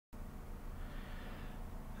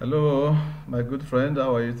Hello, my good friend.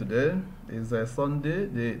 How are you today? It's Sunday,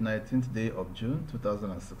 the 19th day of June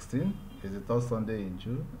 2016. It's the third Sunday in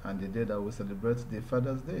June and the day that we celebrate the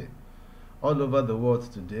Father's Day. All over the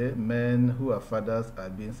world today, men who are fathers are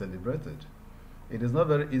being celebrated. It is not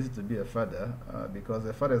very easy to be a father because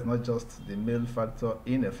a father is not just the male factor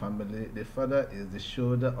in a family. The father is the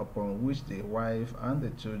shoulder upon which the wife and the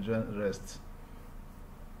children rest.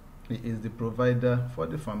 He is the provider for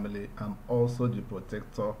the family and also the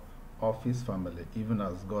protector of his family, even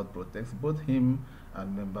as God protects both him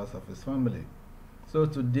and members of his family. So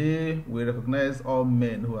today we recognize all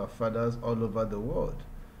men who are fathers all over the world.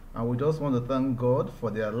 And we just want to thank God for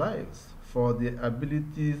their lives, for the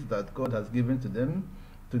abilities that God has given to them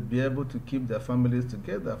to be able to keep their families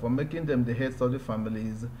together, for making them the heads of the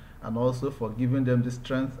families, and also for giving them the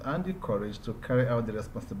strength and the courage to carry out the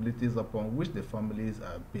responsibilities upon which the families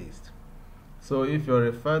are based. So if you're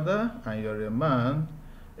a father and you're a man,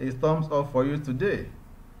 it's thumbs up for you today.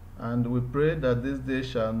 And we pray that this day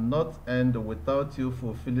shall not end without you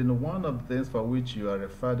fulfilling one of the things for which you are a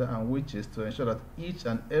father, and which is to ensure that each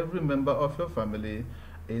and every member of your family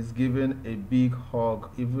is given a big hug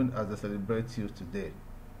even as they celebrate you today.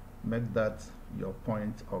 Make that your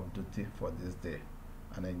point of duty for this day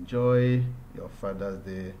and enjoy your Father's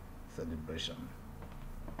Day celebration.